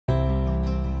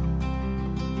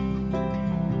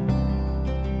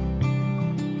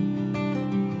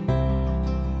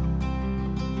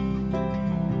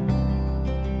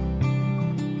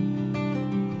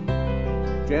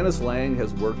Janis Lang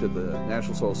has worked at the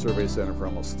National Soil Survey Center for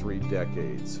almost 3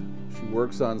 decades. She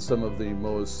works on some of the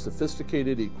most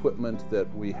sophisticated equipment that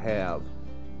we have.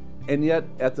 And yet,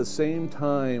 at the same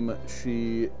time,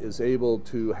 she is able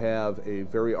to have a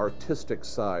very artistic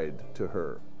side to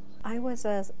her. I was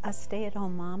a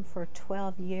stay-at-home mom for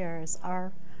 12 years.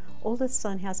 Our oldest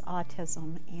son has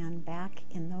autism, and back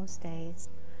in those days,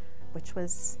 which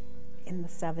was in the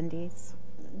 70s,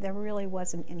 there really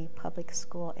wasn't any public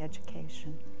school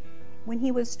education. When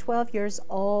he was 12 years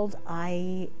old,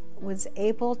 I was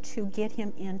able to get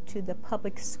him into the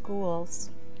public schools,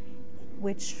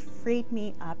 which freed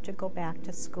me up to go back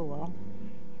to school.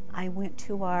 I went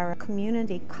to our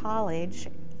community college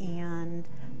and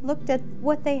looked at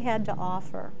what they had to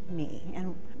offer me.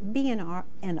 And being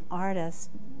an artist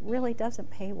really doesn't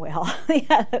pay well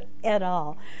at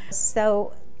all.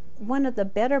 So one of the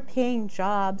better paying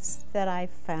jobs that I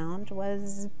found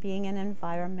was being an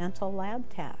environmental lab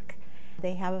tech.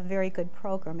 They have a very good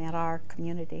program at our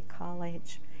community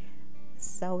college.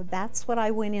 So that's what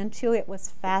I went into. It was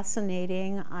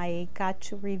fascinating. I got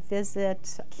to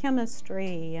revisit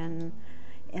chemistry and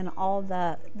all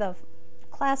the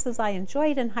classes I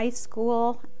enjoyed in high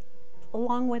school,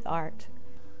 along with art.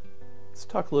 Let's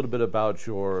talk a little bit about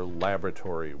your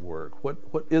laboratory work. What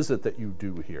is it that you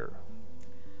do here?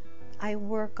 I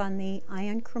work on the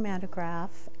ion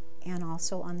chromatograph and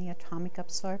also on the atomic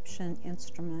absorption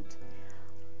instrument.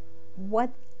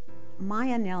 What my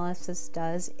analysis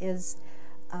does is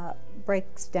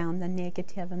breaks down the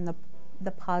negative and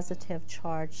the positive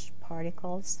charged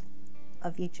particles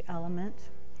of each element,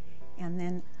 and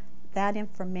then that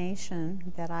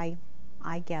information that I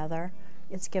gather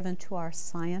is given to our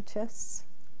scientists.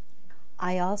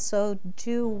 I also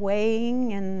do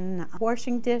weighing and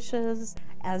washing dishes,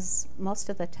 as most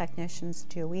of the technicians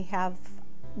do. We have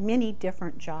many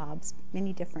different jobs,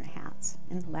 many different hats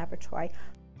in the laboratory.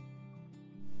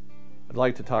 I'd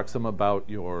like to talk some about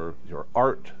your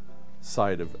art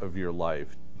side of your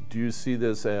life. Do you see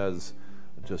this as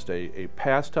just a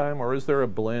pastime, or is there a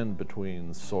blend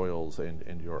between soils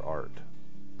and your art?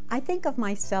 I think of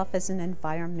myself as an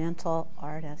environmental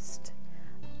artist.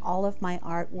 All of my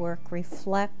artwork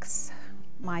reflects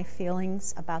my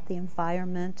feelings about the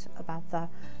environment, about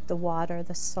the water,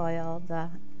 the soil, the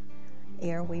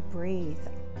air we breathe.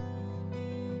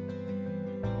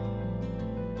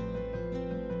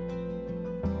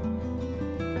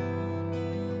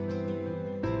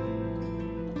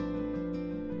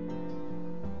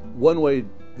 One way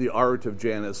the art of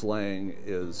Janis Lang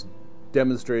is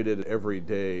demonstrated every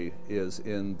day is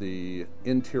in the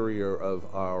interior of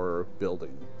our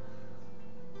building.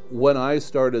 When I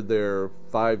started there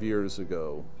 5 years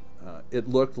ago, it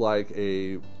looked like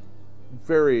a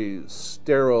very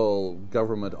sterile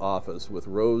government office with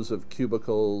rows of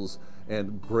cubicles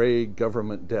and gray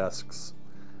government desks.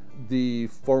 The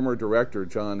former director,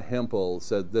 John Hempel,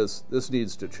 said this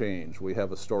needs to change. We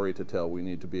have a story to tell. We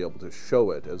need to be able to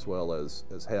show it as well as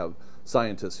have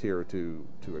scientists here to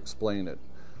explain it.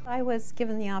 I was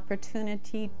given the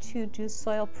opportunity to do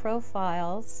soil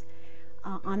profiles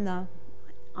on the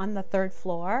 3rd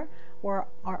floor, where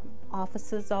our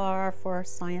offices are for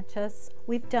scientists.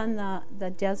 We've done the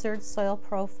desert soil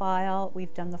profile,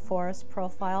 we've done the forest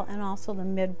profile, and also the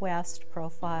Midwest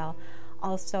profile.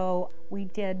 Also, we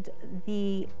did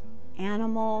the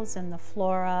animals and the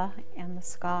flora and the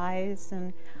skies,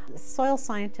 and soil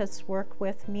scientists work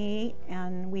with me,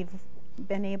 and we've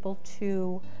been able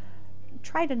to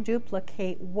try to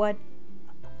duplicate what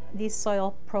these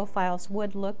soil profiles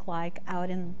would look like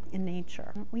out in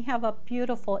nature. We have a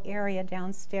beautiful area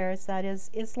downstairs that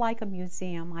is like a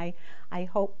museum. I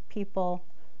hope people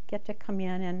get to come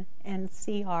in and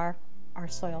see our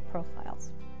soil profiles.